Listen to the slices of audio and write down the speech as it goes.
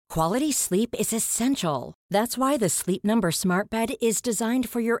Quality sleep is essential. That's why the Sleep Number Smart Bed is designed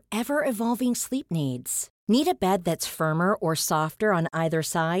for your ever-evolving sleep needs. Need a bed that's firmer or softer on either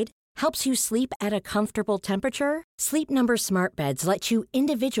side? Helps you sleep at a comfortable temperature? Sleep Number Smart Beds let you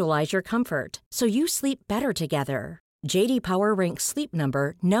individualize your comfort, so you sleep better together. J.D. Power ranks Sleep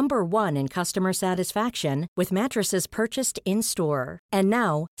Number number 1 in customer satisfaction with mattresses purchased in-store. And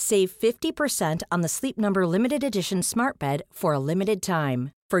now, save 50% on the Sleep Number Limited Edition Smart Bed for a limited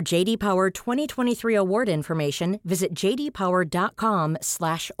time. For J.D. Power 2023 award information, visit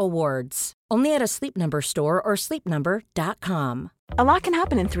jdpower.com/awards. Only at a Sleep Number store or sleepnumber.com. A lot can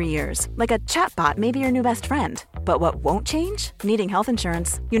happen in 3 years, like a chatbot may be your new best friend. But what won't change? Needing health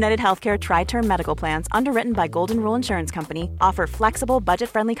insurance. United Healthcare Tri-Term Medical Plans, underwritten by Golden Rule Insurance Company, offer flexible,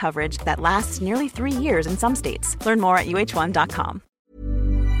 budget-friendly coverage that lasts nearly 3 years in some states. Learn more at uh1.com.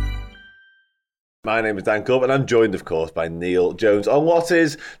 My name is Dan Cobb, and I'm joined, of course, by Neil Jones on what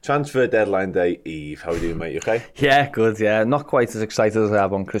is Transfer Deadline Day Eve. How are you doing, mate? You okay? Yeah, good, yeah. Not quite as excited as I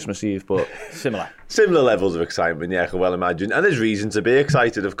have on Christmas Eve, but similar. Similar levels of excitement, yeah, I can well imagine. And there's reason to be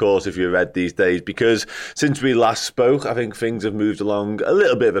excited, of course, if you're Red these days, because since we last spoke, I think things have moved along a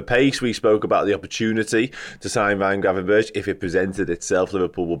little bit of a pace. We spoke about the opportunity to sign Gravenberch. If it presented itself,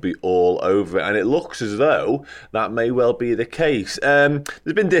 Liverpool will be all over it. And it looks as though that may well be the case. There's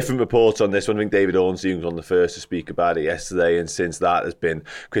been different reports on this one. I think David Ornstein was on the first to speak about it yesterday. And since that, there's been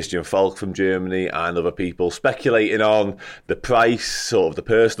Christian Falk from Germany and other people speculating on the price, sort of the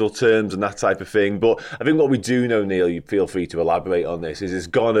personal terms and that type of thing. But I think what we do know, Neil, you feel free to elaborate on this, is it's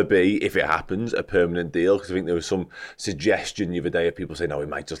going to be, if it happens, a permanent deal. Because I think there was some suggestion the other day of people saying, no, we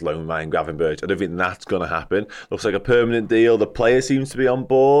might just loan Ryan Gravenberch. I don't think that's going to happen. Looks like a permanent deal. The player seems to be on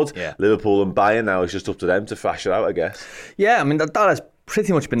board. Yeah. Liverpool and Bayern now, it's just up to them to thrash it out, I guess. Yeah, I mean, that has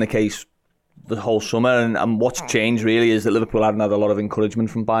pretty much been the case the whole summer, and what's changed really is that Liverpool hadn't had a lot of encouragement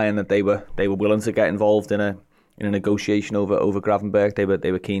from Bayern that they were willing to get involved in a negotiation over Gravenberch.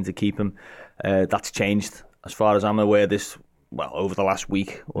 They were keen to keep him. That's changed as far as I'm aware. Over the last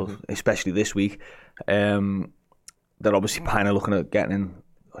week, or especially this week, they're obviously Bayern looking at getting in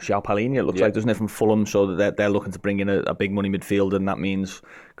João Palhinha. It looks like, doesn't it, from Fulham? So that they're looking to bring in a big money midfielder, and that means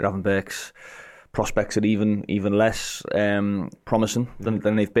Gravenberch's prospects are even less promising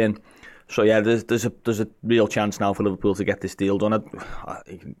than they've been. So yeah, there's a real chance now for Liverpool to get this deal done.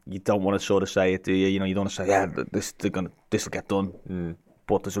 You don't want to sort of say it, do you? You know, you don't want to say, this will get done.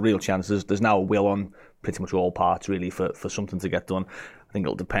 But there's a real chance. There's now a will on pretty much all parts really for something to get done. I think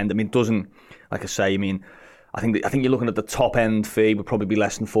it'll depend. I mean, it doesn't, like I say. I mean, I think you're looking at the top end fee would probably be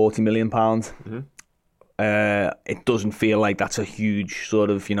less than £40 million. It doesn't feel like that's a huge sort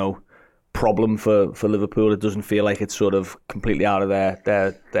of problem for Liverpool. It doesn't feel like it's sort of completely out of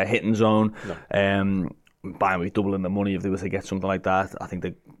their hitting zone. No. Bayern will be doubling the money if they were to get something like that. I think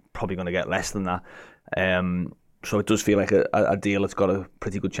they're probably going to get less than that. So it does feel like a deal that's got a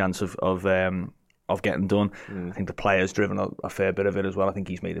pretty good chance of getting done. I think the player's driven a fair bit of it as well. I think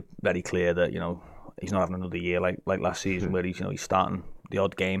he's made it very clear that he's not having another year like last season where he's starting the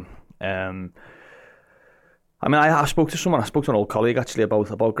odd game. I mean, I spoke to an old colleague actually about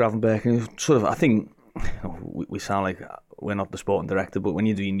Gravenberch, and sort of, I think, we sound like we're not the sporting director, but when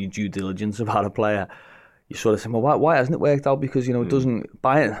you're doing your due diligence about a player, you sort of say, well, why hasn't it worked out? Because it doesn't.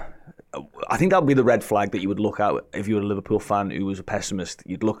 Bayern, I think that would be the red flag that you would look at if you were a Liverpool fan who was a pessimist.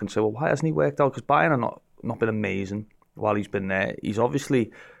 You'd look and say, well, why hasn't he worked out? Because Bayern are not been amazing while he's been there. He's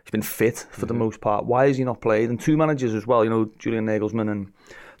been fit for the most part. Why has he not played? And two managers as well, Julian Nagelsmann and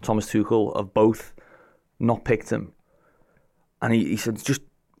Thomas Tuchel have both not picked him. And he said just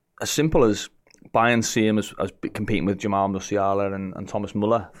as simple as Bayern see him as competing with Jamal Musiala and Thomas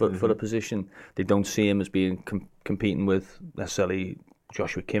Muller for the position. They don't see him as being competing with necessarily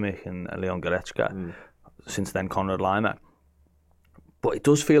Joshua Kimmich and Leon Goretzka. Since then, Konrad Laimer. But it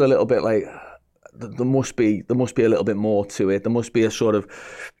does feel a little bit like there must be a little bit more to it. There must be a sort of,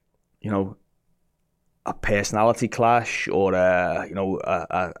 a personality clash or a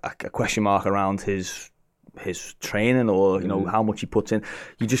question mark around his training or how much he puts in.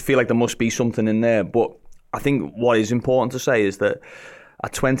 You just feel like there must be something in there. But I think what is important to say is that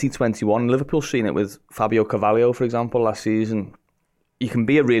at 2021, Liverpool's seen it with Fabio Carvalho, for example, last season. You can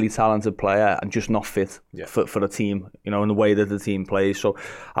be a really talented player and just not fit for the team, in the way that the team plays. So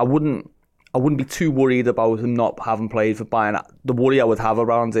I wouldn't be too worried about him not having played for Bayern. The worry I would have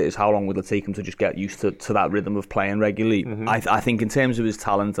around it is how long will it take him to just get used to that rhythm of playing regularly. I think in terms of his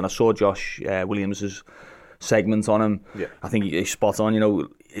talent, and I saw Josh Williams' segment on him, I think he's spot on.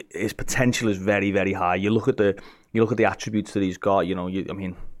 His potential is very, very high. You look at the attributes that he's got.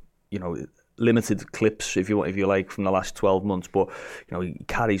 limited clips, if you like, from the last 12 months. But he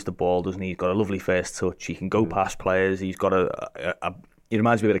carries the ball, doesn't he? He's got a lovely first touch. He can go past players. He's got he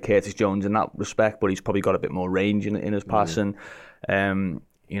reminds me a bit of Curtis Jones in that respect, but he's probably got a bit more range in his passing.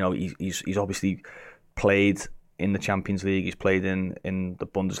 He's obviously played in the Champions League. He's played in the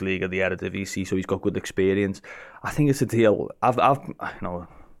Bundesliga, the Eredivisie, so he's got good experience. I think it's a deal. I've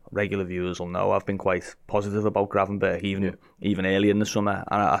regular viewers will know I've been quite positive about Gravenberch even early in the summer,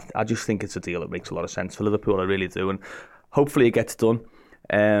 and I just think it's a deal that makes a lot of sense for Liverpool. I really do, and hopefully it gets done.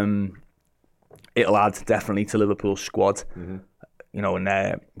 It'll add definitely to Liverpool's squad, and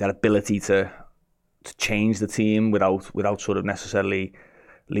their ability to change the team without sort of necessarily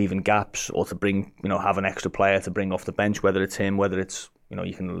leaving gaps, or to bring have an extra player to bring off the bench, whether it's him, whether it's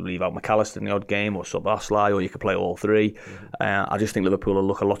you can leave out McAllister in the odd game, or sub Oslai, or you could play all three. I just think Liverpool will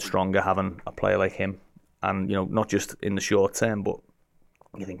look a lot stronger having a player like him, and not just in the short term, but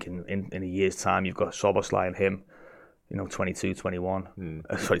you think in a year's time you've got Szoboszlai and him, 22, 21.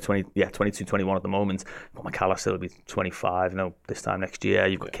 22, 21 at the moment. But McAllister will be 25. This time next year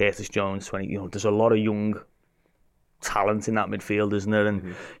you've got Curtis Jones 20. There's a lot of young talent in that midfield, isn't there?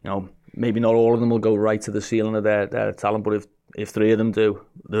 And maybe not all of them will go right to the ceiling of their talent, but if three of them do,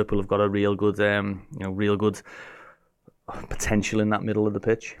 Liverpool have got a real good potential in that middle of the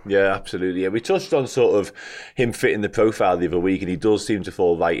pitch. Yeah, absolutely. Yeah, we touched on sort of him fitting the profile the other week, and he does seem to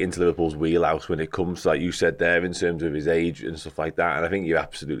fall right into Liverpool's wheelhouse when it comes to, like you said there, in terms of his age and stuff like that. And I think you're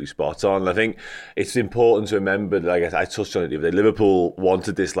absolutely spot on. I think it's important to remember that, I touched on it the other day, Liverpool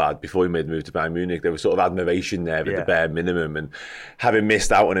wanted this lad before he made the move to Bayern Munich. There was sort of admiration there at the bare minimum, and having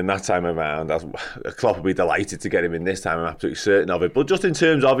missed out on him that time around, Klopp will be delighted to get him in this time. I'm absolutely certain of it. But just in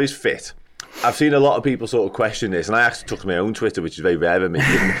terms of his fit, I've seen a lot of people sort of question this, and I actually took to my own Twitter, which is very rare of me,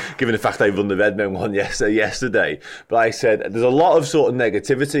 given the fact I run the Redmen one yesterday. But I said there's a lot of sort of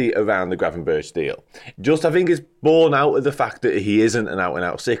negativity around the Gravenberch deal. I think it's born out of the fact that he isn't an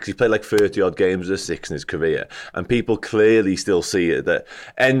out-and-out six. He's played like 30-odd games as a six in his career, and people clearly still see it that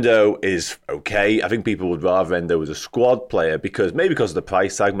Endo is okay. I think people would rather Endo as a squad player, because of the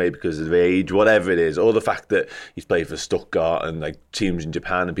price tag, maybe because of the age, whatever it is, or the fact that he's played for Stuttgart and like teams in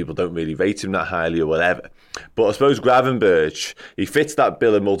Japan, and people don't really rate him that highly or whatever. But I suppose Gravenberch, he fits that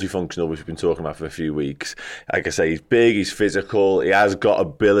bill of multifunctional which we've been talking about for a few weeks. Like I say, he's big, he's physical, he has got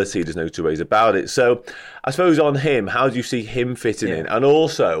ability, there's no two ways about it. So I suppose on him, how do you see him fitting in? And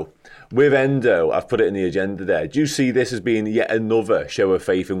also with Endo, I've put it in the agenda there, do you see this as being yet another show of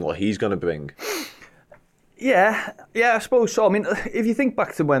faith in what he's going to bring? Yeah, I suppose so. I mean, if you think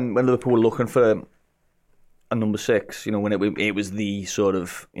back to when Liverpool were looking for a number six, when it was the sort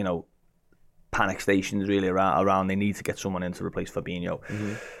of, panic stations really around they need to get someone in to replace Fabinho.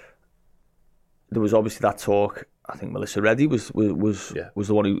 There was obviously that talk. I think Melissa Reddy was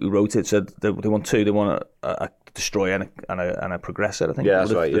the one who wrote it. Said they want two. They want a destroyer and a progressor. I think. Yeah,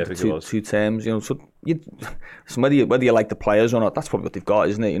 that's right. I think it was two terms. So whether you like the players or not, that's probably what they've got,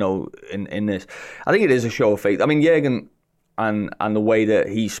 isn't it? In this, I think it is a show of faith. I mean, Jürgen and the way that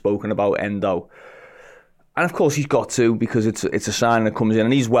he's spoken about Endo. And of course he's got to, because it's a signing that comes in,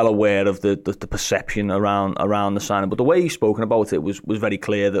 and he's well aware of the perception around the signing. But the way he's spoken about it was very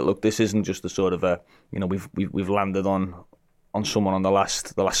clear that, look, this isn't just a sort of we've landed on someone on the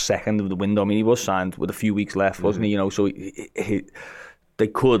last second of the window. I mean, he was signed with a few weeks left, wasn't he? So they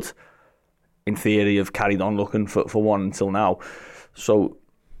could, in theory, have carried on looking for one until now. So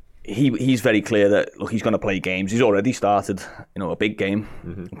he's very clear that, look, he's going to play games. He's already started, a big game,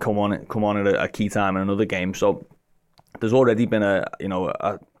 come on at a key time in another game. So there's already been a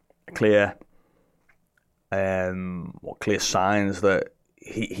clear, clear signs that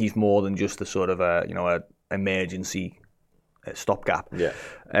he's more than just a sort of a emergency stopgap. Yeah.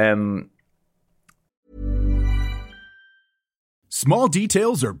 Small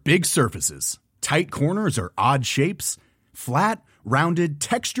details are big surfaces. Tight corners are odd shapes. Flat, rounded,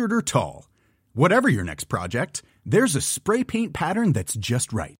 textured, or tall. Whatever your next project, there's a spray paint pattern that's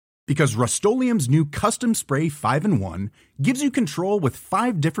just right. Because Rust-Oleum's new Custom Spray 5-in-1 gives you control with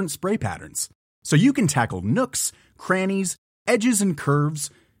 5 different spray patterns. So you can tackle nooks, crannies, edges, and curves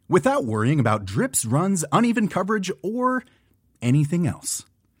without worrying about drips, runs, uneven coverage, or anything else.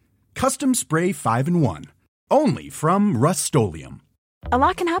 Custom Spray 5-in-1. Only from Rust-Oleum. A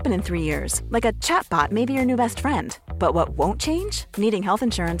lot can happen in 3 years, like a chatbot may be your new best friend. But what won't change? Needing health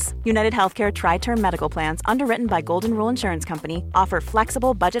insurance. United Healthcare Tri-Term Medical Plans, underwritten by Golden Rule Insurance Company, offer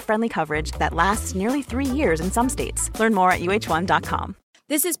flexible, budget-friendly coverage that lasts nearly 3 years in some states. Learn more at uh1.com.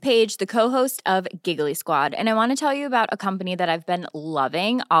 This is Paige, the co-host of Giggly Squad, and I want to tell you about a company that I've been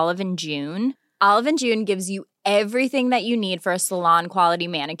loving, Olive & June. Olive & June gives you everything that you need for a salon quality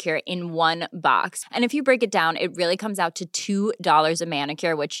manicure in one box. And if you break it down, it really comes out to $2 a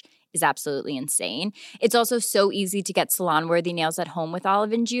manicure, which is absolutely insane. It's also so easy to get salon-worthy nails at home with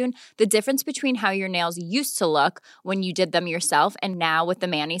Olive & June. The difference between how your nails used to look when you did them yourself and now with the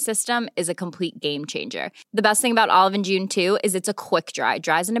Mani system is a complete game changer. The best thing about Olive & June, too, is it's a quick dry.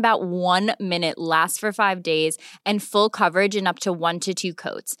 Dries in about 1 minute, lasts for 5 days, and full coverage in up to 1 to 2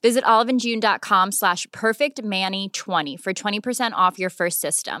 coats. Visit oliveandjune.com/perfectmani20 for 20% off your first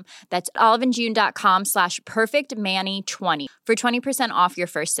system. That's oliveandjune.com/perfectmani20 for 20% off your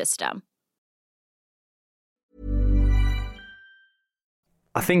first system.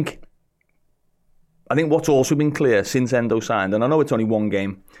 I think what's also been clear since Endo signed, and I know it's only one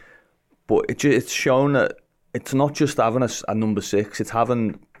game, but it's shown that it's not just having a number 6, it's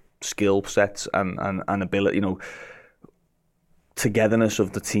having skill sets and ability, togetherness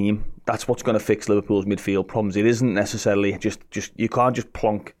of the team. That's what's going to fix Liverpool's midfield problems. It isn't necessarily just you can't just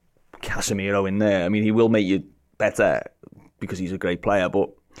plonk Casemiro in there. I mean, he will make you better because he's a great player,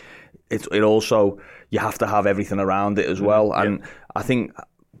 but it also, you have to have everything around it as well. And I think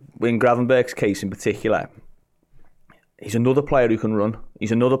in Gravenberch's case in particular, he's another player who can run.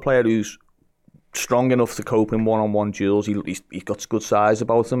 He's another player who's strong enough to cope in one-on-one duels. He's got good size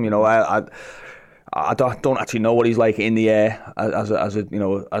about him. I don't actually know what he's like in the air as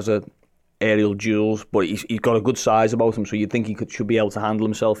a aerial duels, but he's got a good size about him. So you'd think he should be able to handle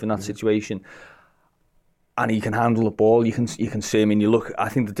himself in that situation. And he can handle the ball. You can see him. And I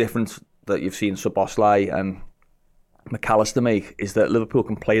think the difference that you've seen Szoboszlai and McAllister make is that Liverpool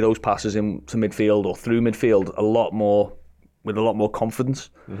can play those passes into midfield or through midfield with a lot more confidence.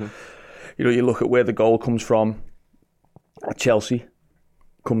 Mm-hmm. You look at where the goal comes from at Chelsea,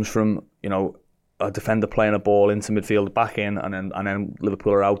 comes from a defender playing a ball into midfield, back in, and then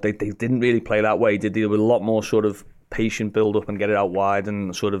Liverpool are out. They didn't really play that way, did they? There was a lot more sort of patient build up and get it out wide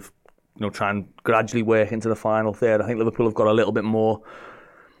and sort of try and gradually work into the final third. I think Liverpool have got a little bit more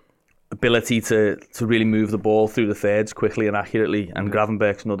ability to really move the ball through the thirds quickly and accurately, and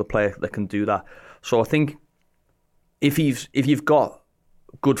Gravenberch's another player that can do that. So I think if you've got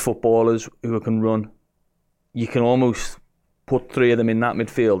good footballers who can run, you can almost put 3 of them in that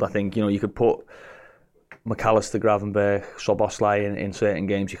midfield. I think you could put McAllister, Gravenberch, Szoboszlai in certain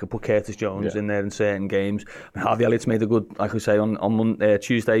games. You could put Curtis Jones in there in certain games. I mean, Harvey Elliott's made a good, like we say, on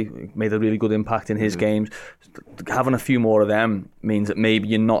Tuesday, made a really good impact in his games. Having a few more of them means that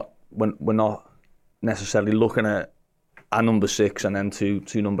maybe we're not necessarily looking at a number 6 and then two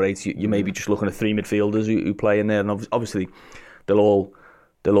number 8s. You may be just looking at 3 midfielders who play in there, and obviously they'll all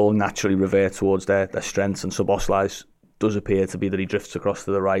naturally revert towards their strengths. And Szoboszlai's does appear to be that he drifts across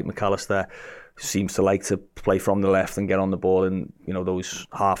to the right. McAllister seems to like to play from the left and get on the ball in those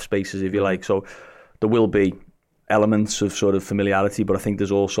half spaces, if you like. So there will be elements of sort of familiarity, but I think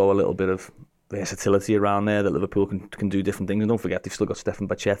there's also a little bit of versatility around there that Liverpool can do different things. And don't forget, they've still got Stefan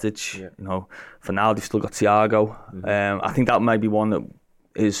Bajcetic. For now they've still got Thiago. I think that might be one that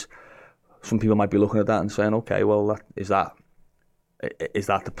is, some people might be looking at that and saying, okay, well, is that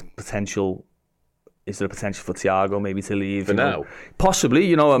the potential? Is there a potential for Thiago maybe to leave? For now? Possibly,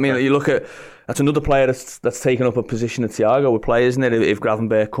 you look at, that's another player that's taken up a position at Thiago would play, isn't it? If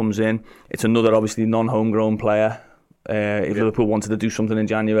Gravenberch comes in, it's another obviously non-homegrown player. If Liverpool wanted to do something in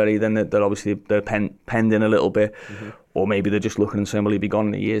January, then they're penned in a little bit, or maybe they're just looking and saying, well, he'll be gone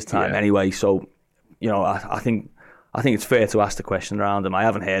in a year's time anyway. So, I think it's fair to ask the question around him. I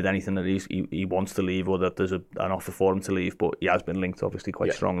haven't heard anything that he wants to leave or that there's an offer for him to leave, but he has been linked obviously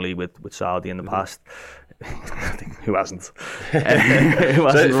quite strongly with Saudi in the past. I think who hasn't?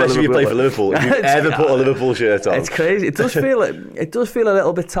 Especially if you play for Liverpool. If you ever put a Liverpool shirt on, it's crazy. It does feel a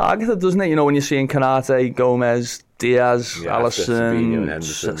little bit targeted, doesn't it? When you're seeing Kanate, Gomez, Diaz,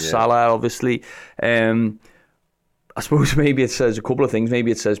 Alisson, Salah, obviously. I suppose maybe it says a couple of things. Maybe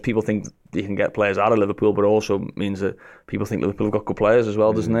it says people think you can get players out of Liverpool, but it also means that people think Liverpool have got good players as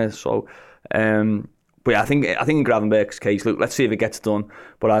well, doesn't it? So, but yeah, I think in Gravenberch's case, look, let's see if it gets done.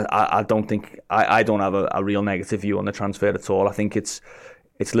 But I don't think I don't have a real negative view on the transfer at all. I think it's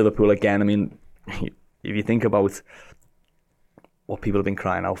Liverpool again. I mean, if you think about what people have been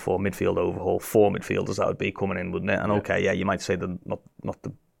crying out for, midfield overhaul, 4 midfielders that would be coming in, wouldn't it? And okay, yeah, you might say that not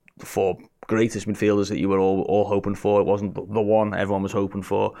the 4 greatest midfielders that you were all hoping for. It wasn't the one everyone was hoping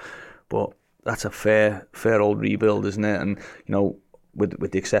for, but that's a fair old rebuild, isn't it? And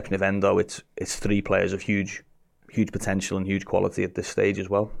with the exception of Endo, it's 3 players of huge huge potential and huge quality at this stage as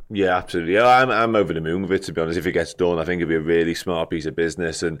well. Yeah, absolutely. I'm over the moon with it, to be honest. If it gets done, I think it'd be a really smart piece of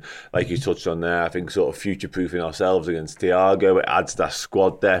business. And like you touched on there, I think sort of future-proofing ourselves against Thiago, it adds that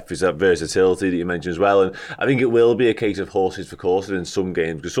squad depth, it's that versatility that you mentioned as well. And I think it will be a case of horses for courses in some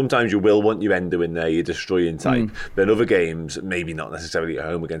games, because sometimes you will want your Endo in there, your destroying type. But in other games, maybe not necessarily at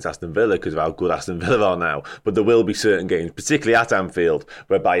home against Aston Villa, because of how good Aston Villa are now. But there will be certain games, particularly at Anfield,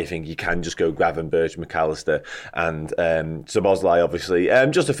 whereby you think you can just go Gravenberch, McAllister, and Szoboszlai, obviously.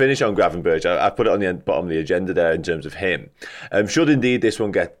 Just to finish on Gravenberch, I put it on the bottom of the agenda there in terms of him. Should indeed this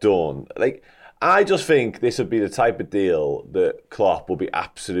one get done, I just think this would be the type of deal that Klopp will be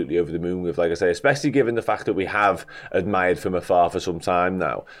absolutely over the moon with, like I say, especially given the fact that we have admired from afar for some time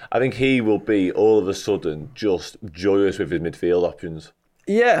now. I think he will be all of a sudden just joyous with his midfield options.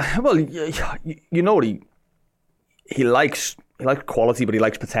 Yeah, well, you know what he likes quality, but he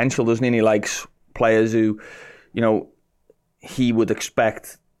likes potential, doesn't he? And he likes players who, he would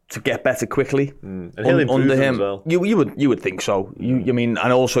expect to get better quickly. And he'll improve under him as well. You would think so. You mean,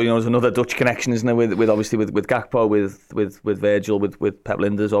 and also there's another Dutch connection, isn't there? With obviously with Gakpo, with Virgil, with Pep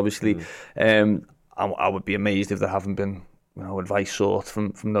Linders, obviously. I would be amazed if there haven't been advice sought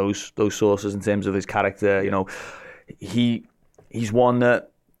from those sources in terms of his character. He's one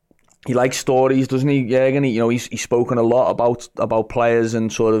that he likes stories, doesn't he, Jürgen? He's spoken a lot about players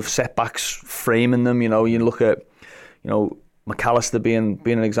and sort of setbacks, framing them. You look at McAllister being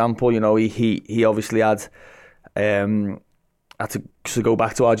an example. He obviously had to go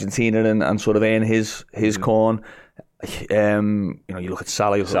back to Argentina and sort of earn his corn. You look at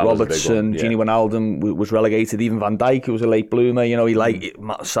Salah, you look at Robertson, Gini Wijnaldum was relegated. Even Van Dijk, who was a late bloomer. He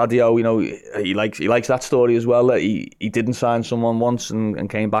Sadio. He likes that story as well. That he didn't sign someone once and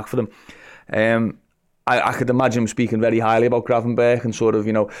came back for them. I could imagine him speaking very highly about Gravenberch and sort of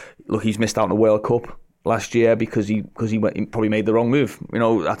look, he's missed out on the World Cup last year because he probably made the wrong move.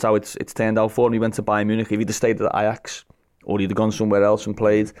 That's how it's turned out for him. He went to Bayern Munich. If he'd have stayed at Ajax or he'd have gone somewhere else and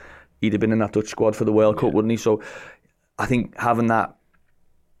played, he'd have been in that Dutch squad for the World Cup, wouldn't he? So I think having that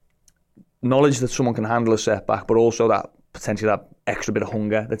knowledge that someone can handle a setback, but also that potentially that extra bit of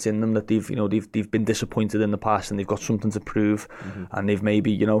hunger that's in them, that they've been disappointed in the past and they've got something to prove, and they've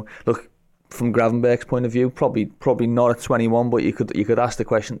maybe look, from Gravenberch's point of view, probably not at 21, but you could ask the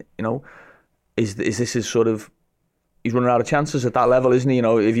question, is this his sort of, he's running out of chances at that level, isn't he?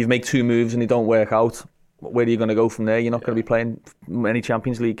 If you make two moves and they don't work out, where are you going to go from there? You're not going to be playing many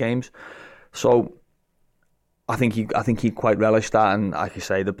Champions League games, so I think he'd quite relish that. And like you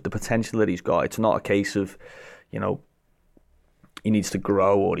say, the potential that he's got, it's not a case of he needs to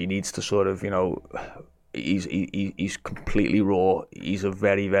grow or he needs to sort of he's completely raw. He's a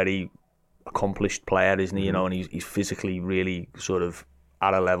very, very accomplished player, isn't he? And he's physically really sort of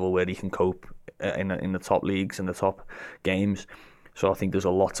at a level where he can cope in the top leagues and the top games. So I think there's a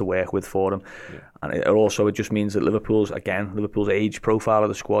lot to work with for him. And it just means that Liverpool's age profile of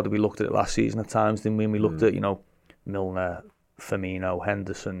the squad, we looked at it last season at times, didn't we? And we looked at Milner, Firmino,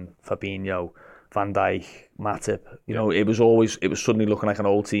 Henderson, Fabinho, Van Dijk, Matip. It was suddenly looking like an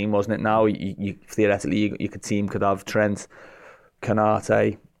old team, wasn't it? Now you theoretically your team could have Trent,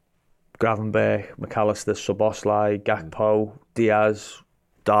 Konate, Gravenberch, McAllister, Szoboszlai, Gakpo, Diaz,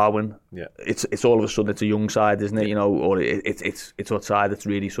 Darwin. Yeah, it's all of a sudden it's a young side, isn't it? Or it's a side that's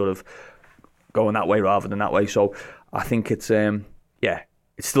really sort of going that way rather than that way. So I think it's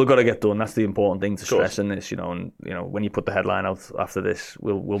it's still got to get done. That's the important thing to stress in this, And when you put the headline out after this,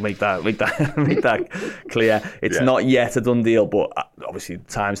 we'll make that make that clear. It's not yet a done deal, but obviously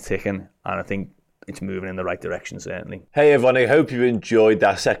time's ticking, and I think it's moving in the right direction, certainly. Hey everyone, I hope you enjoyed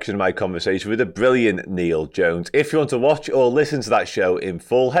that section of my conversation with the brilliant Neil Jones. If you want to watch or listen to that show in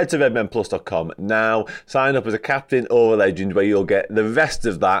full, head to redmenplus.com now. Sign up as a captain or a legend, where you'll get the rest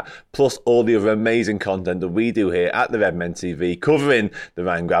of that, plus all the other amazing content that we do here at the Redmen TV, covering the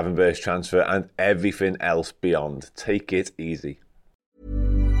Ryan Gravenberch transfer and everything else beyond. Take it easy.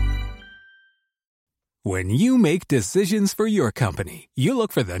 When you make decisions for your company, you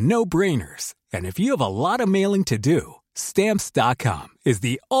look for the no-brainers. And if you have a lot of mailing to do, Stamps.com is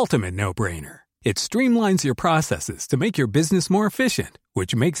the ultimate no-brainer. It streamlines your processes to make your business more efficient,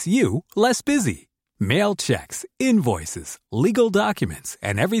 which makes you less busy. Mail checks, invoices, legal documents,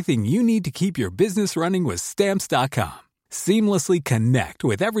 and everything you need to keep your business running with Stamps.com. Seamlessly connect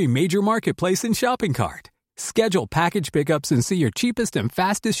with every major marketplace and shopping cart. Schedule package pickups and see your cheapest and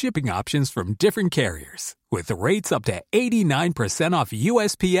fastest shipping options from different carriers, with rates up to 89% off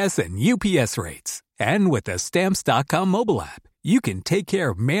USPS and UPS rates. And with the Stamps.com mobile app, you can take care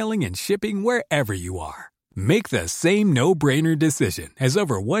of mailing and shipping wherever you are. Make the same no-brainer decision as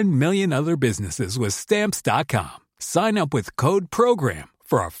over 1 million other businesses with Stamps.com. Sign up with code PROGRAM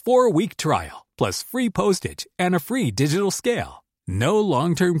for a 4-week trial, plus free postage and a free digital scale. No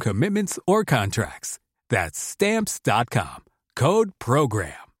long-term commitments or contracts. That's Stamps.com. Code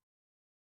PROGRAM.